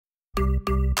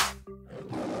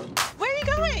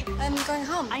Hey, I'm going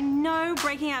home. I know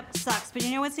breaking up sucks, but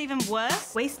you know what's even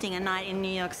worse? Wasting a night in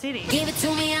New York City. Give it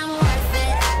to me, I'm worth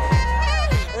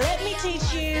it. Let me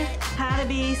teach you how to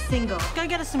be single. Go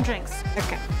get us some drinks.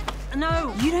 Okay.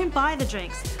 No, you don't buy the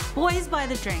drinks. Boys buy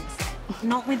the drinks.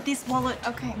 Not with this wallet.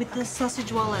 Okay. With the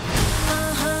sausage wallet.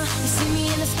 You see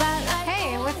me in the spotlight.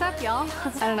 Hey, what's up, y'all?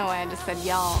 I don't know why I just said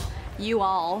y'all. You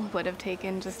all would have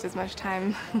taken just as much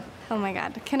time. Oh my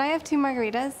God. Can I have 2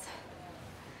 margaritas?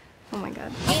 Oh my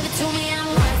God. Give it to me, I'm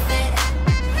worth it.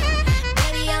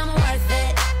 Baby, I'm worth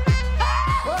it.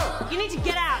 Whoa, you need to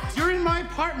get out. You're in my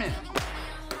apartment.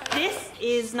 This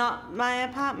is not my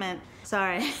apartment.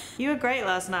 Sorry. You were great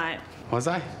last night. Was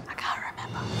I? I can't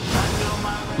remember.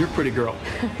 You're a pretty girl.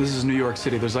 This is New York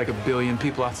City. There's like 1 billion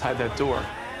people outside that door.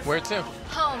 Where to?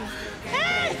 Home.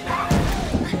 Hey!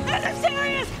 I'm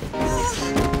serious!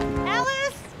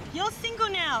 Alice, you're single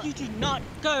now. You do not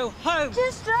go home.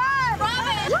 Just drive! Robin!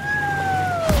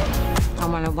 I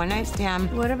want a one-night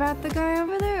stand. What about the guy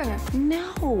over there?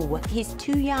 No, he's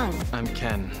too young. I'm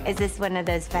Ken. Is this one of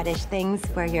those fetish things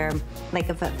where you're like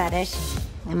a foot fetish?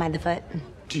 Am I the foot?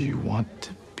 Do you want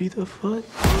to be the foot?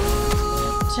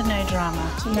 To no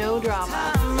drama. No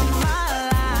drama.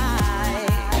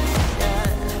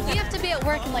 We have to be at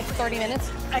work in like 30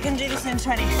 minutes. I can do this in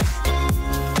 20.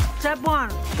 Step 1.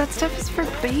 That stuff is for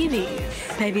babies.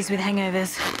 Babies with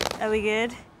hangovers. Are we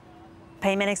good?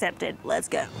 Payment accepted. Let's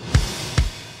go.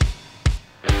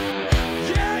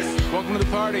 Welcome to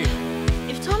the party.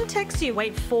 If Tom texts you,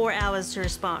 wait 4 hours to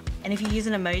respond. And if you use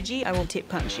an emoji, I will tip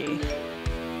punch you.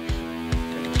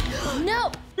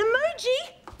 No! An emoji?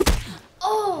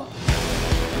 Oh!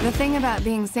 The thing about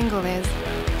being single is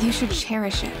you should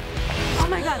cherish it. Oh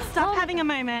my God, stop having a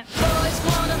moment. Boys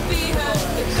wanna be her,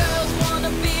 the girls wanna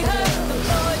be her, the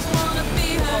boys wanna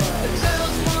be her, the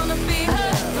girls wanna be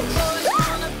her, the boys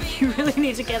wanna be her. You really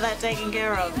need to get that taken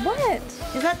care of. What?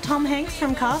 Is that Tom Hanks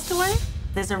from Castaway?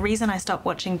 There's a reason I stopped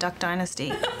watching Duck Dynasty.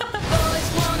 Boys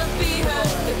wanna be her,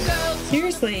 the girls.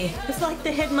 Seriously, it's like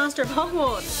the headmaster of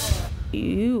Hogwarts.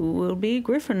 You will be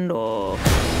Gryffindor.